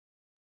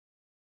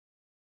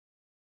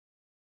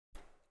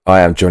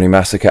I am Johnny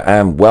Massacre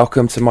and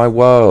welcome to my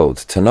world.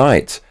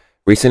 Tonight,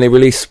 recently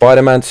released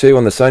Spider-Man 2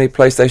 on the Sony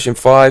PlayStation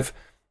 5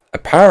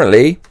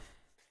 apparently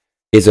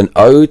is an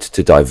ode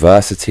to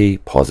diversity,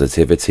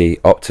 positivity,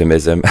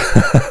 optimism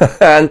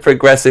and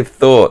progressive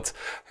thought.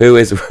 Who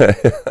is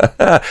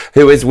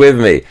who is with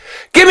me?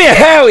 Give me a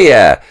hell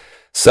yeah!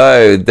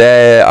 So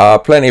there are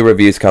plenty of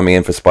reviews coming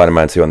in for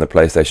Spider-Man 2 on the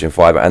PlayStation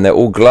 5 and they're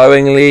all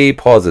glowingly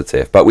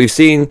positive. But we've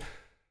seen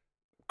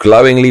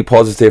glowingly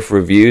positive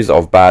reviews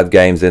of bad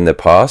games in the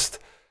past,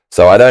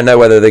 so I don't know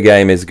whether the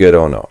game is good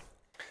or not.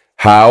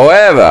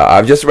 However,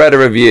 I've just read a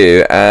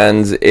review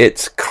and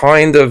it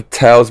kind of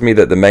tells me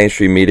that the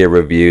mainstream media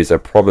reviews are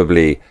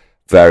probably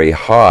very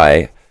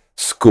high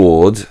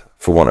scored,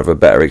 for want of a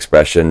better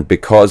expression,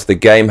 because the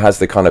game has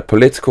the kind of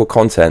political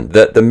content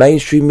that the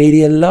mainstream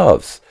media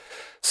loves.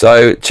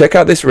 So check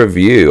out this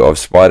review of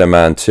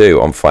Spider-Man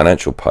 2 on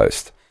Financial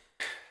Post.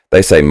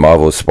 They say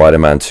Marvel's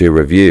Spider-Man 2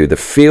 review, the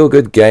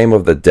feel-good game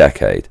of the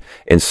decade.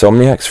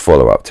 Insomniac's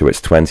follow-up to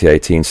its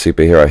 2018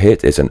 superhero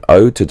hit is an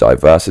ode to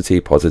diversity,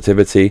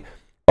 positivity,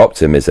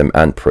 optimism,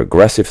 and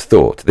progressive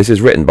thought. This is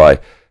written by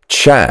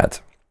Chad.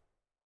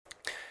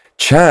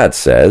 Chad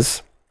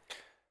says,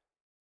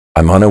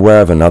 I'm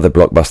unaware of another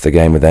blockbuster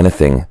game with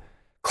anything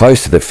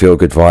close to the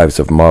feel-good vibes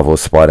of Marvel's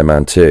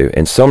Spider-Man 2.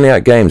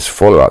 Insomniac Games'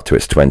 follow-up to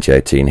its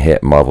 2018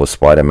 hit Marvel's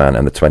Spider-Man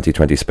and the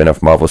 2020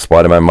 spin-off Marvel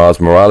Spider-Man Miles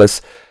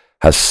Morales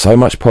has so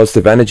much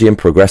positive energy and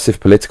progressive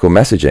political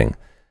messaging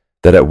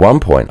that at one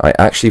point I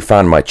actually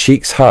found my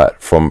cheeks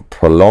hurt from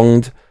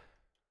prolonged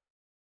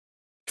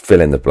fill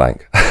in the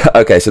blank.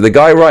 Okay, so the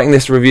guy writing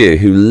this review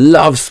who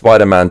loves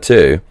Spider-Man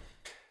 2,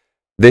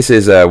 this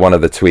is one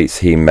of the tweets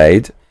he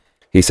made.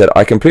 He said,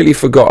 I completely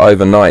forgot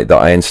overnight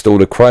that I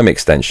installed a Chrome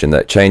extension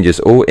that changes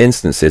all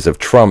instances of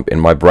Trump in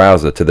my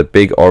browser to the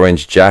big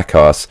orange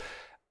jackass,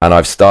 and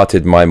I've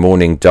started my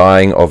morning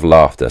dying of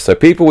laughter. So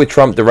people with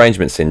Trump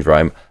derangement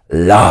syndrome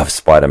love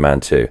Spider-Man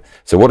 2.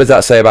 So what does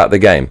that say about the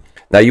game?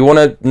 Now, you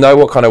want to know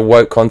what kind of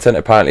woke content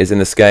apparently is in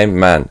this game?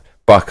 Man,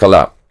 buckle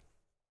up.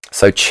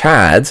 So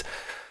Chad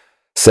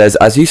says,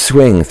 as you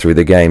swing through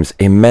the game's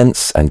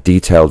immense and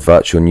detailed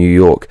virtual New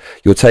York,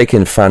 you'll take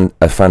in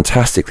a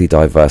fantastically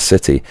diverse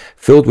city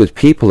filled with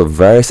people of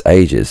various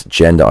ages,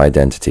 gender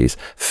identities,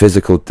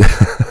 physical...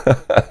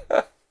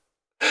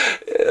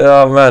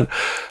 oh, man.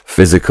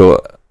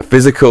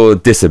 Physical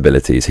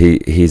disabilities.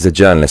 He's a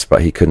journalist,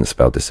 but he couldn't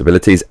spell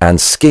disabilities, and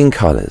skin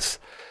colours,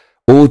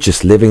 all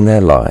just living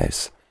their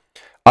lives.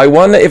 I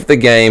wonder if the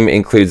game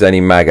includes any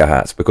MAGA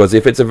hats, because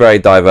if it's a very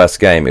diverse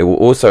game, it will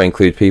also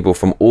include people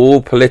from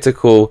all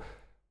political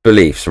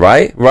beliefs,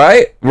 right?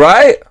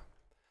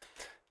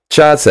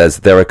 Chad says,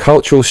 there are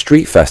cultural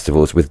street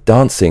festivals with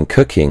dancing,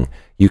 cooking,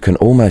 you can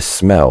almost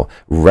smell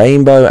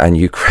rainbow and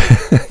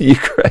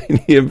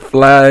Ukrainian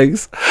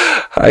flags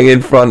hang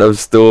in front of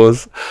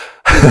stores.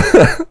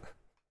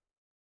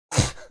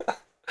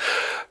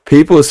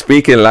 People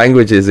speak in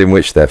languages in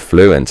which they're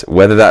fluent,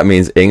 whether that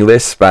means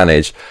English,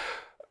 Spanish,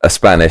 or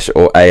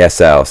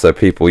ASL. So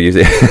people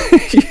using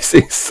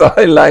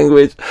sign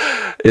language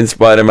in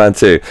Spider-Man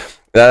 2.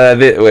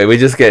 We're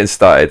just getting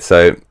started.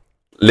 So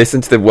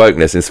listen to the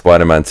wokeness in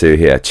Spider-Man 2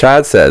 here.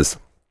 Chad says,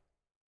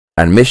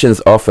 and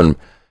missions often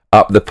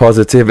up the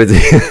positivity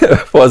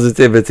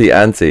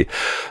ante.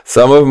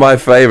 Some of my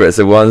favorites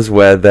are ones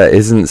where there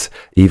isn't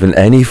even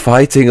any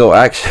fighting or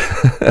action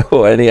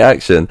or any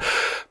action,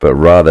 but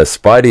rather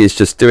Spidey is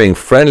just doing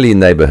friendly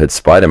neighborhood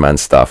Spider-Man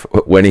stuff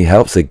when he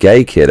helps a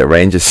gay kid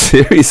arrange a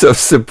series of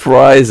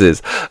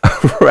surprises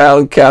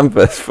around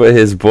campus for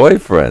his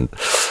boyfriend.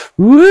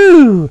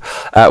 Woo!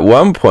 At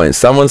one point,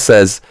 someone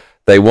says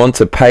they want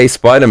to pay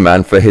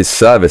Spider-Man for his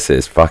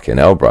services. Fucking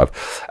hell, bruv.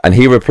 And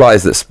he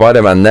replies that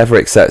Spider-Man never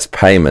accepts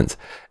payment,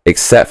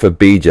 except for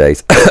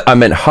BJ's. I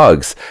meant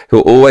hugs.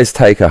 He'll always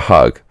take a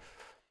hug.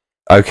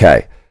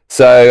 Okay,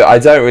 so I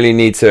don't really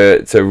need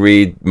to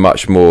read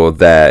much more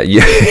there.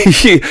 You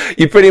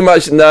pretty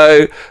much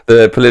know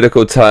the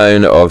political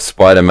tone of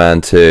Spider-Man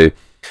 2.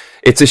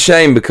 It's a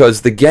shame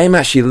because the game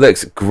actually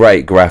looks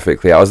great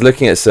graphically. I was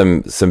looking at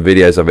some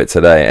videos of it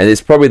today, and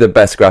it's probably the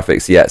best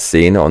graphics yet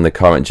seen on the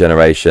current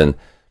generation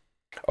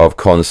of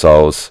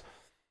consoles.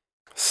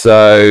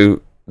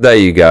 So there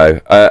you go.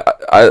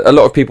 A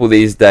lot of people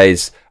these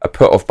days are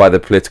put off by the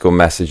political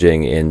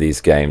messaging in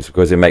these games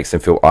because it makes them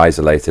feel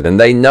isolated, and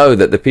they know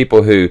that the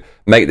people who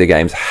make the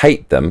games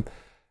hate them.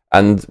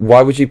 And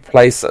why would you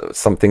play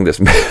something that's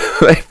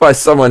made by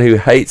someone who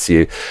hates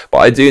you? But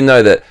I do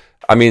know that,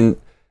 I mean,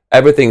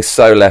 everything's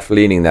so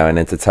left-leaning now in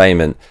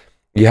entertainment.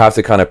 You have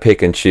to kind of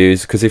pick and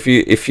choose, because if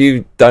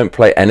you don't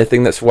play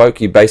anything that's woke,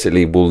 you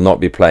basically will not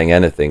be playing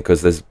anything,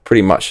 because there's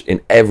pretty much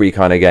in every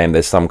kind of game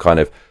there's some kind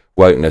of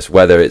wokeness,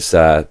 whether it's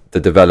the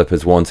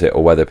developers want it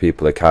or whether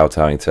people are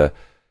kowtowing to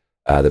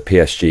the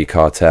PSG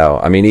cartel.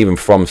 I mean, even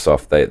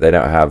FromSoft, they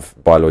don't have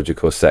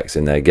biological sex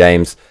in their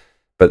games,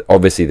 but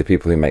obviously the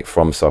people who make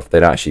FromSoft, they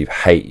don't actually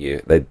hate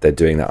you. They're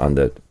doing that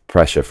under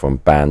pressure from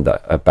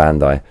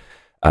Bandai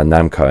and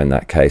Namco in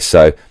that case.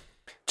 So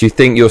do you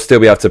think you'll still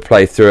be able to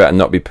play through it and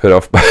not be put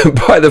off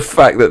by the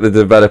fact that the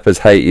developers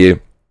hate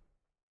you?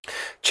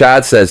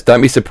 Chad says,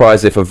 don't be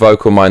surprised if a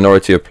vocal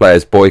minority of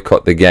players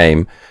boycott the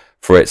game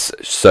for its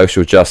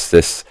social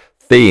justice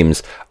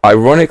themes.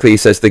 Ironically, he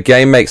says the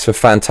game makes for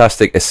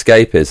fantastic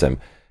escapism.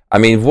 I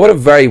mean, what a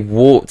very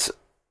warped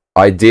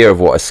idea of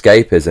what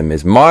escapism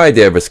is. My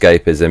idea of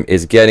escapism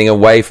is getting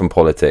away from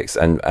politics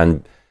and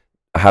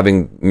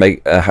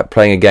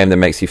playing a game that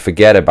makes you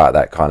forget about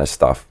that kind of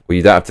stuff, where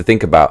you don't have to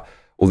think about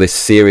all this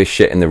serious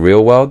shit in the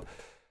real world.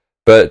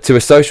 But to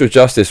a social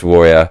justice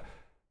warrior,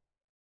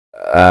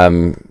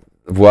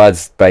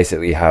 words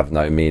basically have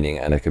no meaning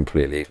and are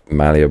completely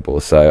malleable.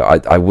 So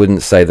I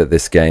wouldn't say that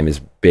this game is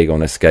big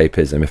on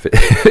escapism if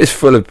it's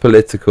full of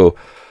political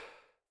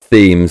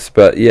themes.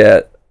 But yeah,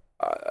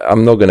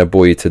 I'm not going to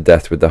bore you to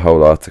death with the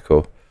whole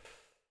article.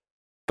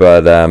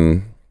 But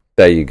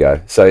there you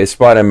go. So it's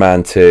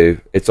Spider-Man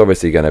 2. It's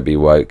obviously going to be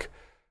woke.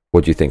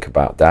 What do you think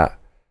about that?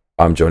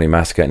 I'm Johnny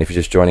Massacre, and if you're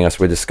just joining us,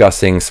 we're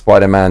discussing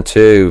Spider-Man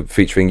 2,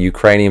 featuring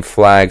Ukrainian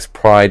flags,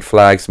 pride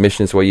flags,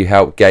 missions where you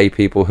help gay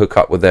people hook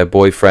up with their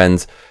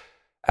boyfriends,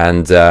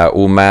 and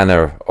all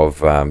manner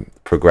of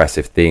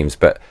progressive themes.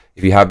 But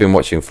if you have been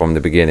watching from the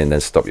beginning, then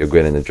stop your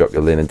grinning and drop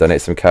your linen,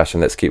 donate some cash,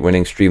 and let's keep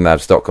winning.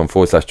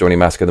 Streamlabs.com/Johnny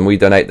Massacre. The more you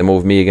donate, the more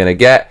of me you're going to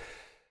get.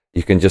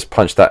 You can just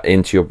punch that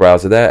into your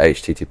browser there,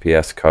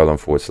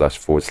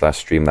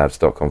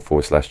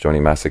 https://streamlabs.com/Johnny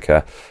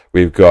Massacre.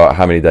 We've got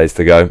how many days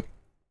to go?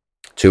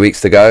 2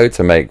 weeks to go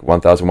to make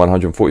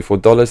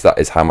 $1,144. That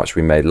is how much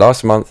we made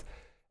last month,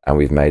 and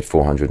we've made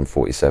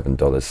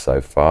 $447 so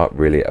far.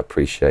 Really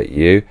appreciate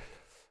you.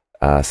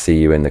 See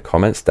you in the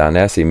comments down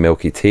there. See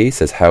Milky T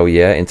says, hell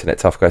yeah. Internet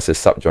Tough Guy says,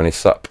 sup Johnny,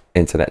 sup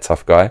Internet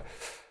Tough Guy.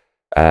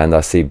 And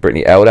I see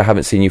Brittany Elder.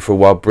 Haven't seen you for a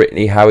while,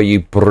 Brittany. How are you,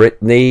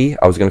 Brittany?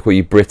 I was going to call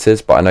you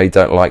Britters, but I know you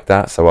don't like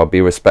that, so I'll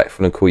be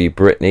respectful and call you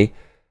Brittany.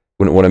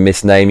 Wouldn't want to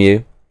misname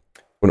you.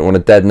 Wouldn't want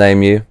to dead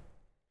name you.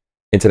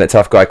 Internet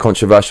Tough Guy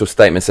controversial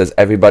statement says,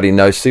 everybody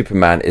knows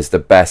Superman is the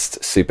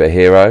best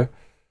superhero.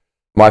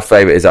 My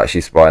favourite is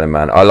actually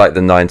Spider-Man. I like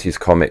the 90s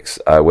comics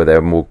where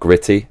they're more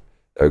grittier,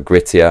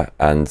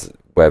 and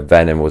where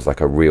Venom was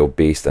like a real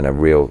beast and a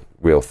real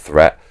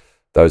threat.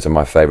 Those are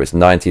my favourites.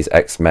 90s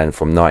X-Men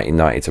from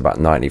 1990 to about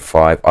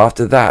 95.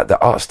 After that, the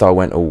art style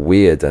went all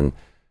weird and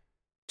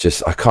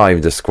just, I can't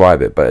even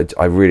describe it, but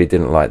I really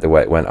didn't like the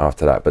way it went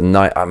after that. But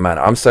man,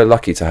 I'm so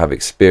lucky to have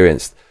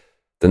experienced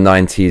the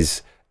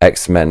 90s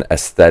X-Men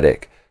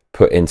aesthetic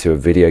put into a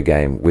video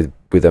game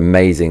with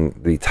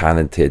amazingly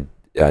talented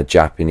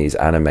Japanese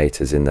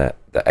animators in the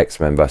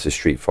X-Men versus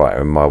Street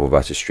Fighter and Marvel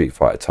versus Street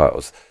Fighter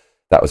titles.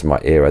 That was my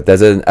era.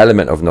 There's an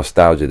element of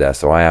nostalgia there,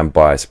 so I am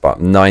biased, but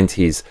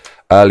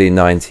early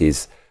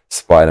 90s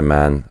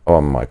Spider-Man, oh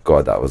my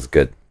god, that was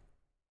good.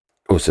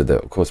 Also,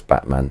 of course,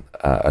 Batman,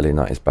 early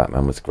 90s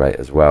Batman was great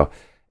as well.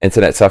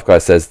 Internet Tough Guy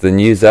says, the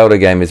new Zelda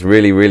game is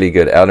really, really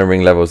good. Elden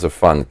Ring levels of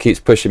fun. Keeps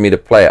pushing me to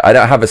play it. I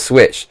don't have a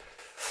Switch,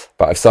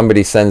 but if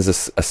somebody sends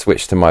a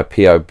Switch to my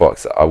P.O.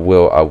 box,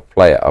 I'll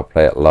play it. I'll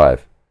play it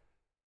live.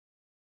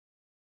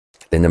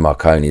 Linda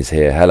Marconi's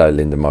here. Hello,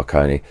 Linda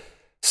Marconi.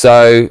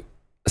 So,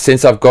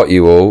 since I've got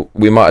you all,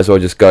 we might as well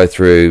just go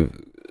through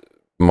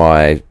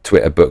my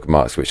Twitter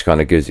bookmarks, which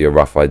kind of gives you a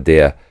rough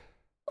idea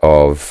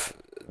of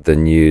the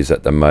news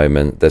at the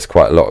moment. There's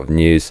quite a lot of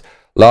news.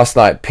 Last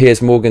night,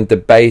 Piers Morgan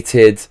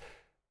debated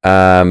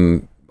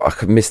Mr.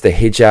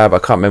 Hijab. I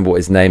can't remember what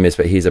his name is,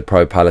 but he's a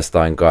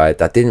pro-Palestine guy.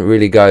 That didn't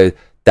really go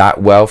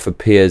that well for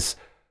Piers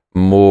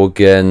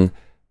Morgan.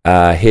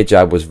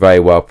 Hijab was very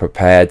well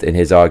prepared in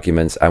his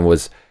arguments and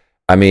was,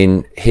 I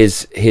mean,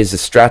 his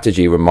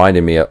strategy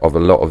reminded me of a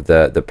lot of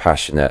the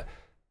passionate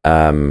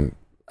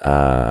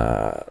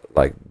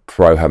like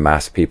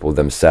pro-Hamas people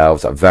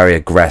themselves. Are very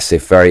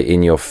aggressive, very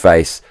in your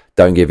face,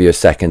 don't give you a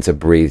second to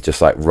breathe,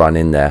 just like run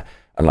in there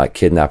and like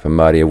kidnap and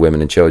murder your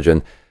women and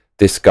children.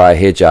 This guy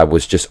Hijab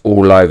was just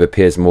all over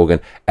Piers Morgan.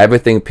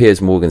 Everything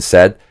Piers Morgan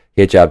said,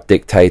 Hijab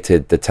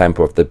dictated the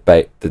tempo of the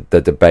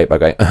debate by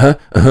going,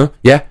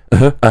 yeah,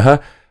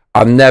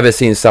 I've never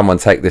seen someone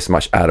take this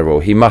much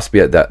Adderall. He must be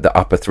at the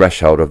upper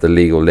threshold of the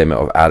legal limit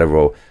of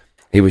Adderall.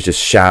 He was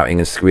just shouting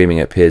and screaming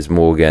at Piers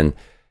Morgan,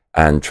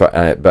 and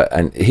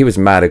he was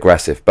mad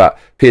aggressive. But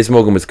Piers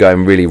Morgan was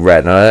going really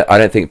red, and I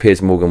don't think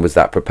Piers Morgan was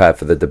that prepared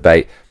for the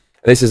debate.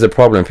 And this is a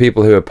problem.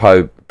 People who are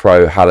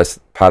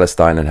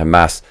pro-Palestine and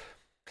Hamas,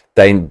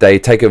 they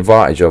take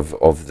advantage of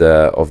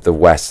the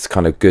West's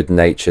kind of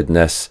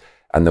good-naturedness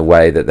and the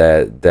way that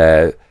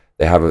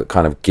they have a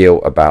kind of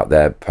guilt about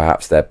their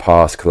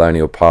past,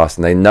 colonial past,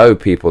 and they know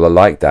people are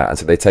like that, and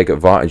so they take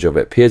advantage of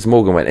it. Piers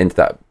Morgan went into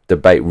that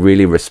debate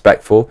really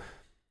respectful,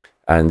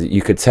 and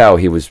you could tell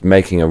he was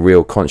making a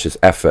real conscious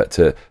effort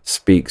to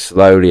speak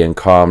slowly and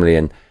calmly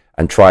and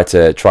try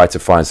to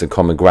find some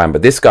common ground.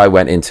 But this guy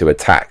went into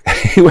attack.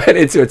 He went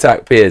into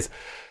attack Piers,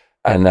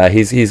 and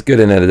he's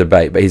good in a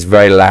debate, but he's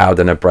very loud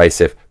and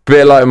abrasive, a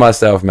bit like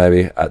myself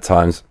maybe at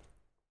times.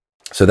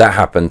 So that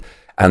happened,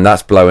 and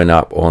that's blowing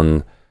up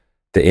on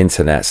the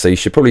internet, so you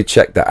should probably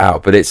check that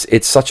out. But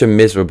it's such a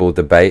miserable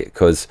debate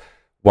because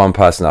one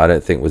person I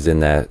don't think was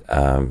in there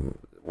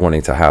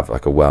wanting to have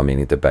like a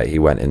well-meaning debate. He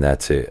went in there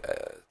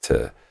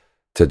to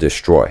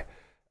destroy,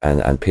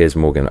 and Piers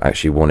Morgan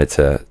actually wanted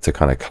to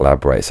kind of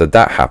collaborate. So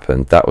that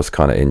happened. That was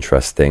kind of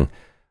interesting.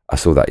 I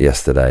saw that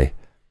yesterday.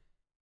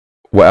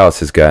 What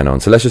else is going on?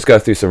 So let's just go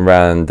through some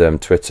random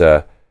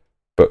Twitter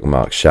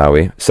bookmarks, shall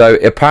we? So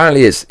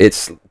apparently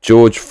it's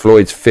George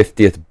Floyd's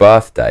 50th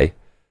birthday.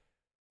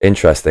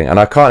 Interesting. And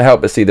I can't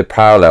help but see the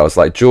parallels.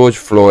 Like, George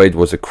Floyd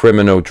was a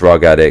criminal,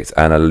 drug addict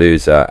and a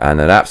loser and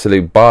an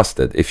absolute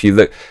bastard. If you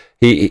look,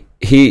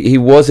 he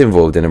was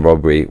involved in a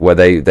robbery where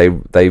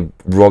they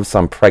robbed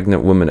some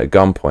pregnant woman at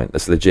gunpoint.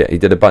 That's legit. He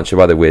did a bunch of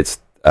other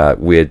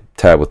weird,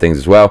 terrible things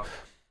as well.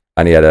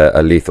 And he had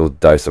a lethal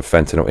dose of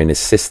fentanyl in his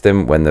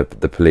system when the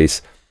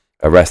police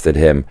arrested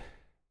him.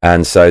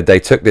 And so they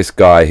took this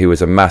guy who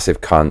was a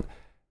massive cunt,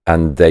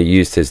 and they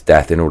used his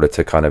death in order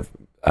to kind of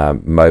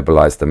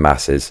mobilize the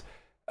masses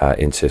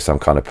into some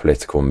kind of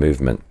political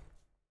movement.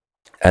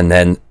 And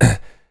then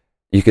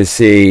you can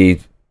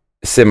see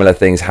similar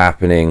things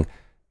happening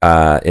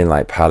in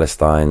like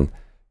Palestine.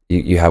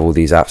 You have all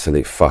these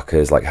absolute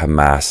fuckers like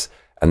Hamas,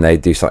 and they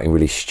do something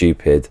really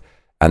stupid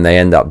and they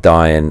end up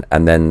dying,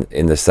 and then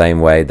in the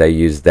same way they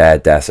use their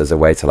deaths as a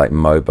way to like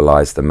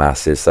mobilize the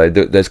masses. So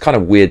there's kind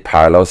of weird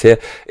parallels here.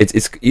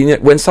 It's you know,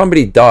 when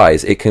somebody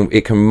dies, it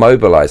can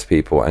mobilize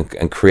people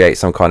and create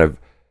some kind of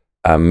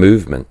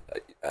movement.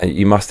 And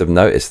you must have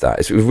noticed that.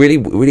 It's really,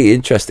 really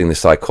interesting, the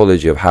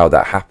psychology of how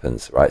that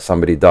happens, right?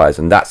 Somebody dies,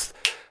 and that's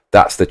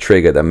the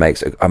trigger that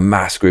makes a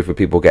mass group of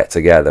people get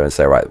together and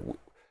say, right,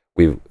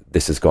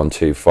 this has gone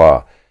too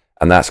far.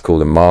 And that's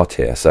called a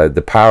martyr. So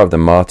the power of the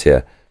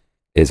martyr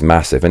is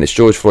massive. And it's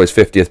George Floyd's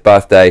 50th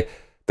birthday.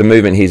 The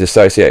movement he's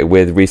associated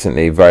with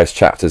recently, various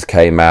chapters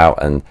came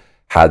out and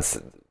had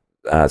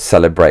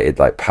celebrated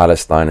like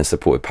Palestine and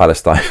supported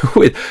Palestine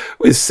with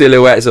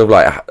silhouettes of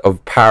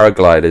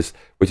paragliders,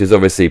 which is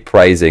obviously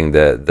praising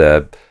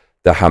the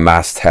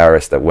Hamas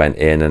terrorists that went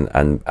in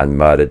and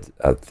murdered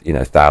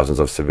thousands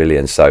of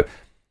civilians. So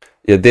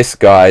this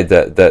guy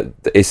that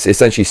is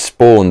essentially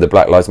spawned the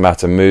Black Lives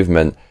Matter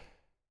movement,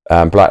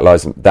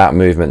 that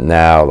movement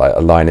now like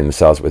aligning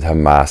themselves with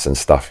Hamas and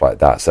stuff like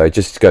that. So it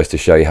just goes to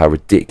show you how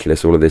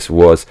ridiculous all of this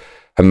was.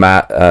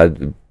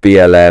 Hamas,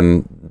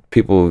 BLM,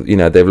 people,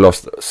 they've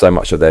lost so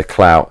much of their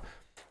clout,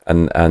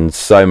 and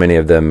so many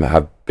of them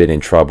have been in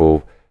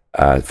trouble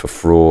for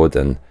fraud.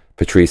 And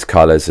Patrisse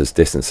Cullors has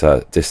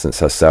distanced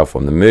herself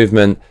from the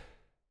movement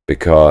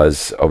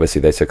because obviously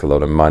they took a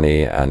lot of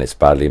money and it's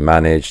badly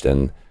managed,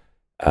 and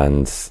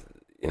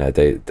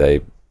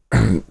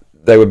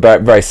they were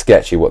very, very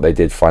sketchy what they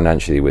did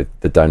financially with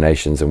the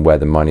donations and where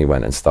the money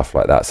went and stuff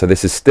like that. So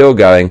this is still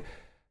going.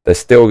 They're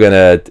still going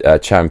to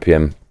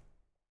champion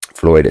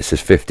Floyd. It's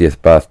his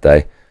 50th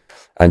birthday.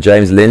 And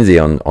James Lindsay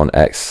on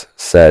X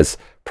says,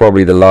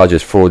 probably the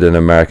largest fraud in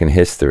American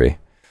history.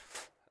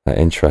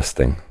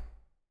 Interesting.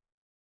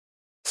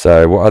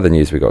 So what other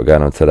news we got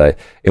going on today?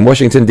 In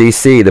Washington,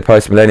 D.C., the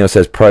Post-Millennial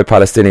says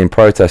pro-Palestinian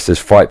protesters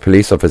fight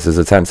police officers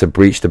attempt to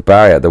breach the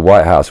barrier at the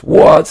White House.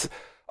 What?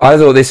 I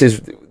thought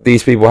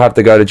these people have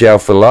to go to jail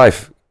for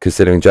life,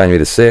 considering January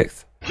the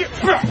 6th.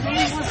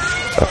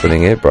 What's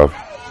happening here, bro?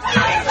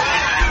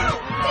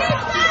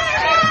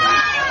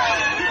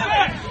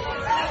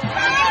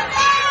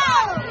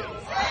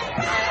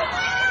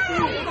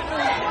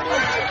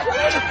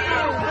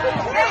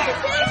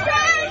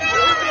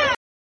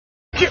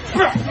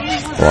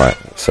 Right,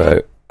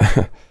 so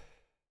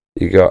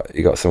you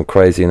got some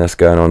craziness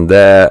going on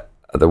there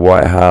at the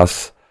White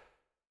House.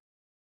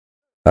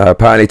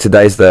 Apparently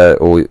today's the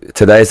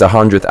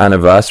 100th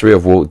anniversary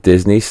of Walt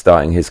Disney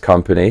starting his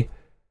company.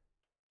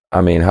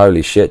 I mean,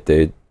 holy shit,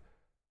 dude.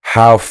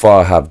 How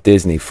far have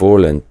Disney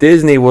fallen?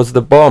 Disney was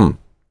the bomb.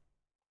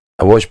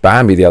 I watched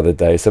Bambi the other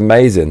day. It's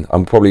amazing.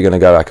 I'm probably going to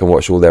go back and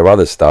watch all their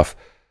other stuff.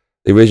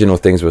 The original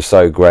things were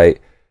so great.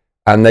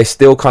 And they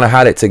still kind of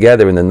had it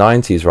together in the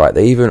 90s, right?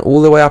 They even,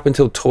 all the way up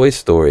until Toy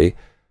Story,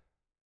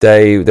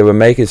 they were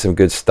making some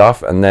good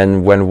stuff. And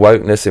then when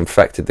wokeness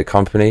infected the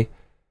company,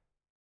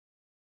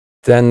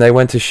 then they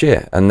went to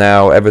shit. And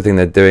now everything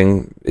they're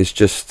doing is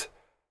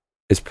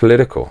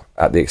political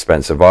at the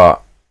expense of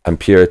art and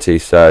purity.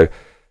 So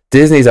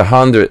Disney's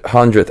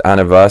 100th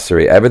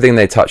anniversary. Everything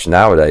they touch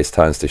nowadays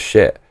turns to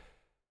shit.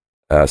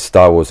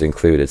 Star Wars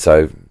included.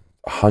 So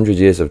 100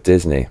 years of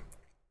Disney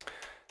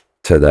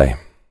today.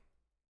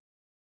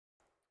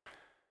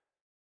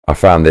 I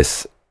found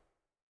this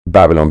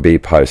Babylon Bee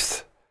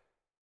post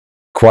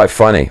quite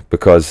funny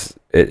because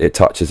it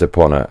touches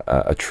upon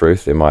a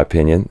truth, in my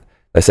opinion.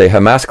 They say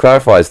Hamas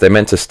clarifies they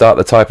meant to start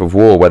the type of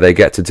war where they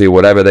get to do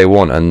whatever they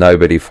want and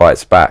nobody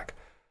fights back.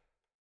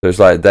 So it's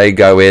like they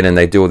go in and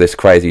they do all this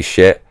crazy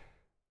shit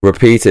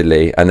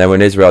repeatedly, and then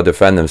when Israel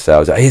defend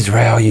themselves,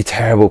 Israel, you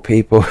terrible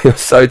people, you're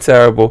so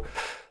terrible.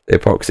 The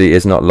hypocrisy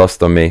is not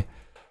lost on me.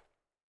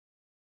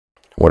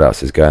 What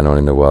else is going on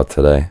in the world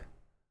today?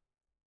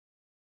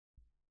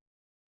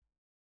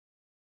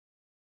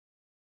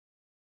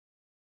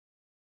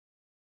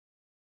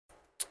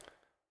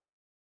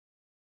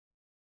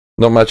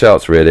 Not much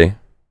else, really.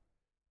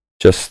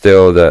 Just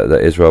still the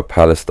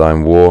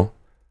Israel-Palestine war.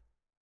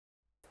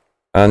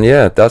 And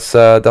yeah,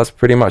 that's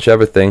pretty much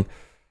everything.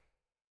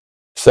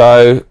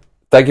 So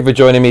thank you for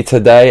joining me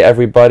today,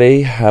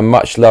 everybody.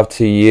 Much love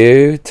to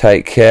you.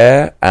 Take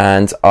care,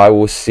 and I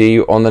will see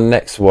you on the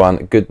next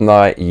one. Good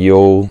night,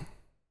 y'all.